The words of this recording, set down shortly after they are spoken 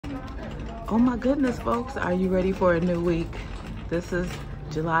Oh my goodness, folks, are you ready for a new week? This is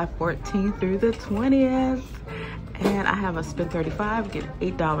July 14th through the 20th. And I have a spend 35, get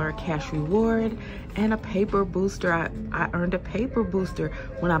 $8 cash reward and a paper booster. I earned a paper booster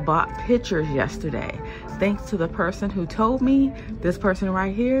when I bought pictures yesterday. Thanks to the person who told me, this person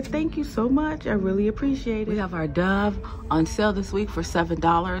right here. Thank you so much. I really appreciate it. We have our Dove on sale this week for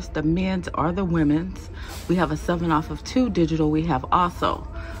 $7, the men's or the women's. We have a 7 off of 2 digital we have also.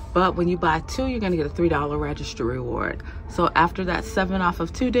 But when you buy 2, you're gonna get a $3 register reward. So after that 7 off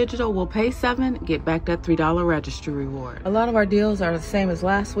of 2 digital, we'll pay 7, get back that $3 register reward. A lot of our deals are the same as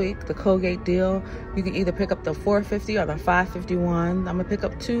last week. The Colgate deal, you can either pick up the $4.50 or the $5.51. I'm gonna pick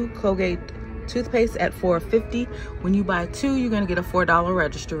up 2 Colgate toothpaste at $4.50. When you buy 2, you're gonna get a $4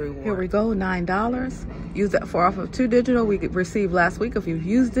 register reward. Here we go, $9. Use that 4 off of 2 digital we received last week. If you've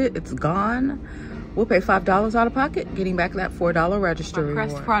used it, it's gone. We'll pay $5 out of pocket, getting back that $4 register reward.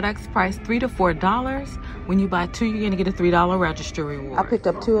 Crest products priced $3 to $4. When you buy 2, you're gonna get a $3 register reward. I picked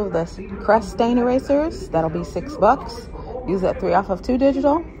up 2 of the Crest stain erasers. That'll be $6. Use that 3 off of 2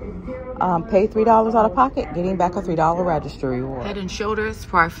 digital. Pay $3 out of pocket, getting back a $3 register reward. Head and Shoulders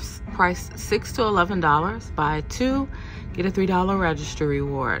priced $6 to $11. Buy 2, get a $3 register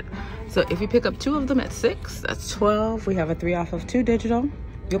reward. So if you pick up 2 of them at $6, that's $12. We have a 3 off of 2 digital.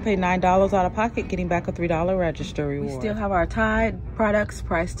 You'll pay $9 out of pocket, getting back a $3 register reward. We still have our Tide products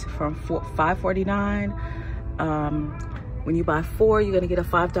priced from $5.49. When you buy 4, you're gonna get a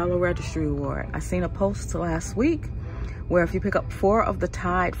 $5 register reward. I seen a post last week where if you pick up 4 of the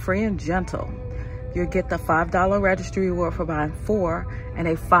Tide Free and Gentle, you'll get the $5 register reward for buying 4 and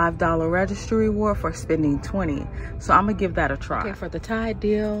a $5 register reward for spending 20. So I'm gonna give that a try. Okay, for the Tide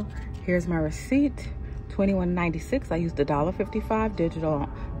deal, here's my receipt. $21.96. I used $1.55 digital.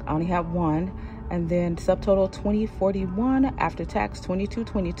 I only have 1, and then subtotal $20.41 after tax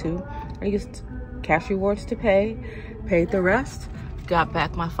 $22.22. I used cash rewards to pay, paid the rest, got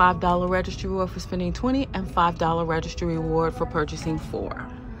back my $5 register reward for spending 20 and $5 register reward for purchasing 4.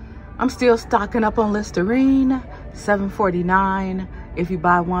 I'm still stocking up on Listerine, $7.49. If you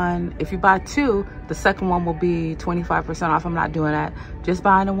buy 1, if you buy 2, the second one will be 25% off. I'm not doing that. Just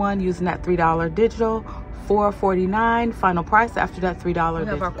buying the 1, using that $3 digital, $4.49 final price after that $3 digital. We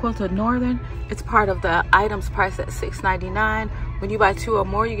have our Quilted Northern. It's part of the items priced at $6.99. When you buy 2 or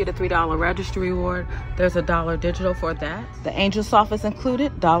more, you get a $3 register reward. There's a $1 digital for that. The Angel Soft is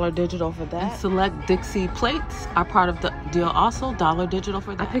included, $1 digital for that. And select Dixie plates are part of the deal also, $1 digital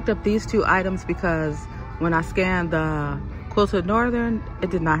for that. I picked up these 2 items because when I scanned the Quilted Northern, it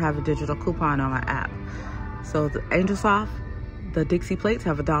did not have a digital coupon on my app. So the Angel Soft, the Dixie plates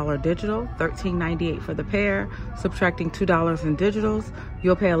have a $1 digital, $13.98 for the pair. Subtracting $2 in digitals,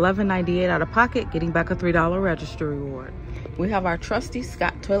 you'll pay $11.98 out of pocket, getting back a $3 register reward. We have our trusty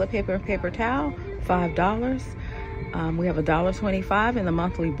Scott toilet paper and paper towel, $5. We have a $1.25 in the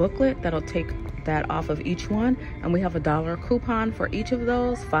monthly booklet. That'll take that off of each one, and we have a $1 coupon for each of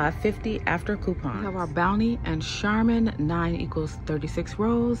those, $5.50 after coupon. We have our Bounty and Charmin, 9 equals 36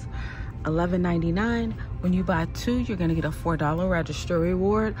 rows, $11.99. When you buy 2, you're gonna get a $4 register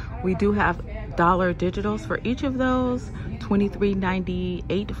reward. We do have $1 digitals for each of those,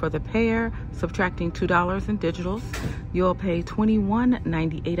 $23.98 for the pair. Subtracting $2 in digitals, you'll pay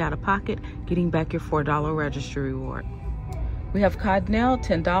 $21.98 out of pocket, getting back your $4 register reward. We have Cardinal,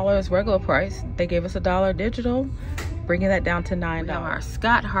 $10 regular price. They gave us a $1 digital, bringing that down to $9. We have our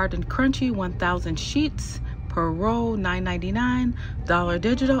Scott Hard and Crunchy, 1,000 sheets per roll, $9.99. $1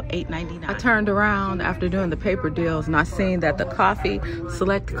 digital, $8.99. I turned around after doing the paper deals and I seen that the coffee,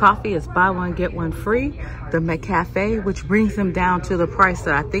 Select Coffee, is buy 1, get 1 free. The McCafe, which brings them down to the price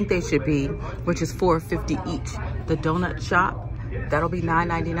that I think they should be, which is $4.50 each. The Donut Shop, that'll be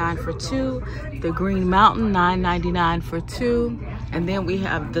 $9.99 for 2. The Green Mountain, $9.99 for 2. And then we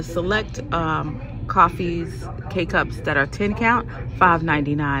have the Select coffees, K-Cups that are 10 count,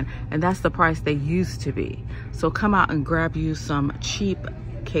 $5.99. And that's the price they used to be. So come out and grab you some cheap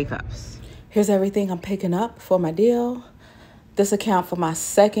K-Cups. Here's everything I'm picking up for my deal. This account for my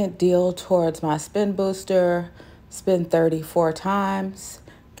second deal towards my spend booster. Spend 34 times,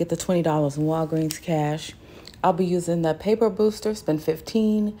 get the $20 in Walgreens cash. I'll be using the paper booster, spend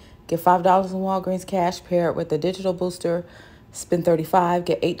 15, get $5 in Walgreens cash, pair it with the digital booster, spend 35,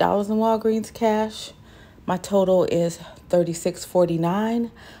 get $8 in Walgreens cash. My total is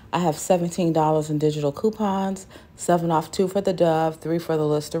 $36.49. I have $17 in digital coupons, 7 off 2 for the Dove, 3 for the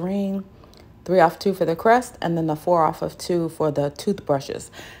Listerine, 3 off 2 for the Crest, and then the 4 off of 2 for the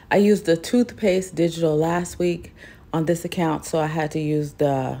toothbrushes. I used the toothpaste digital last week on this account, so I had to use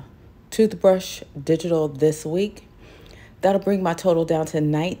the toothbrush digital this week. That'll bring my total down to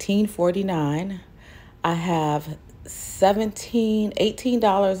 $19.49. I have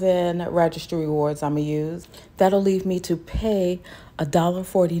 $18 in registry rewards I'm gonna use. That'll leave me to pay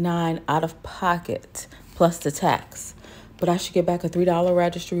 $1.49 out of pocket plus the tax. But I should get back a $3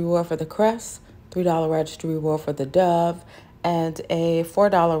 registry reward for the Crest, $3 registry reward for the Dove, and a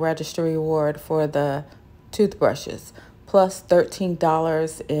 $4 registry reward for the toothbrushes, plus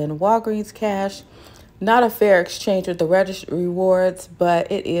 $13 in Walgreens cash. Not a fair exchange with the registry rewards,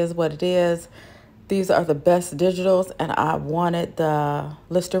 but it is what it is. These are the best digitals, and I wanted the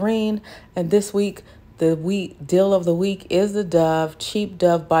Listerine. And this week, the deal of the week is the Dove Cheap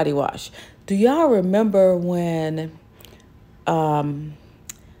Dove Body Wash. Do y'all remember when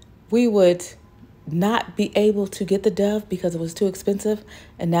we would not be able to get the Dove because it was too expensive,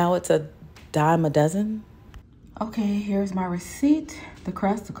 and now it's a dime a dozen? Okay, here's my receipt. The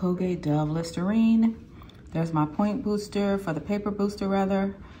Crest, the Colgate, Dove, Listerine. There's my point booster, for the paper booster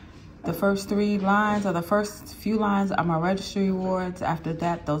rather. The first three lines, or the first few lines, are my registry rewards. After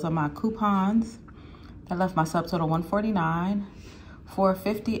that, those are my coupons. That left my subtotal $149.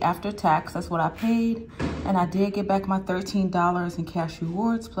 $4.50 after tax, that's what I paid. And I did get back my $13 in cash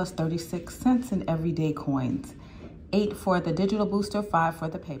rewards plus 36 cents in everyday coins. 8 for the digital booster, 5 for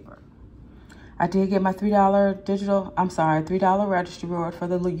the paper. I did get my $3 registry reward for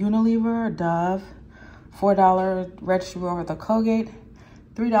the Unilever, Dove, $4 registry reward for the Colgate,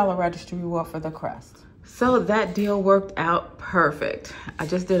 $3 registry reward for the Crest. So that deal worked out perfect. I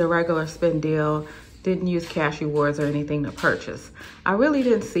just did a regular spend deal, didn't use cash rewards or anything to purchase. I really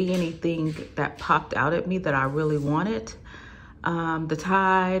didn't see anything that popped out at me that I really wanted. The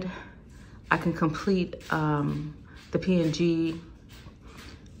Tide, I can complete the P&G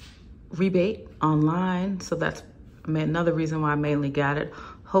rebate online, so that's another reason why I mainly got it.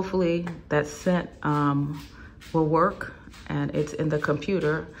 Hopefully that scent will work, and it's in the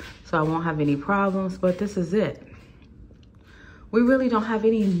computer, so I won't have any problems, but this is it. We really don't have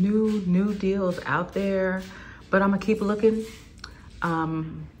any new deals out there, but I'm gonna keep looking. I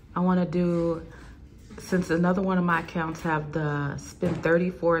wanna do, since another one of my accounts have the spend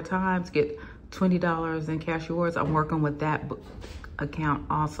 34 times, get $20 in cash rewards, I'm working with that account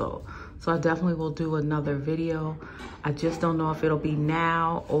also. So I definitely will do another video. I just don't know if it'll be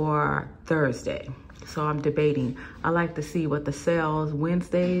now or Thursday. So I'm debating. I like to see what the sales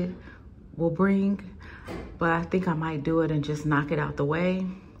Wednesday will bring, but I think I might do it and just knock it out the way.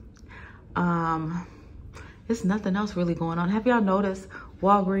 There's nothing else really going on. Have y'all noticed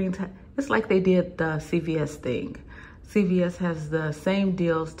Walgreens, it's like they did the CVS thing. CVS has the same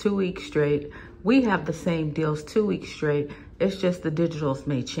deals 2 weeks straight. We have the same deals 2 weeks straight. It's just the digitals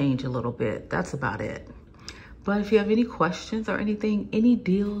may change a little bit. That's about it. But if you have any questions or anything, any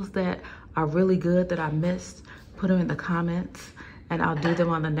deals that are really good that I missed, put them in the comments and I'll do them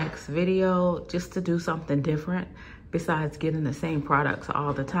on the next video, just to do something different besides getting the same products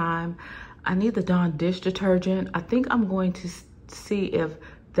all the time. I need the Dawn dish detergent. I think I'm going to see if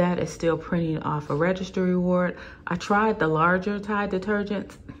that is still printing off a registry reward. I tried the larger Tide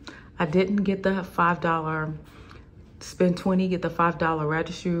detergents. I didn't get the $5, spend 20, get the $5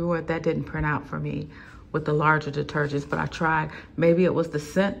 registry reward. That didn't print out for me with the larger detergents, but I tried. Maybe it was the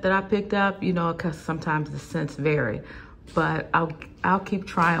scent that I picked up, you know, because sometimes the scents vary. But I'll keep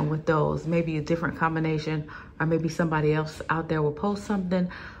trying with those. Maybe a different combination, or maybe somebody else out there will post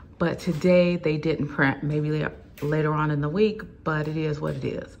something. But today they didn't print. Maybe later on in the week, but it is what it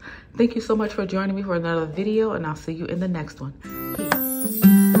is. Thank you so much for joining me for another video, and I'll see you in the next one.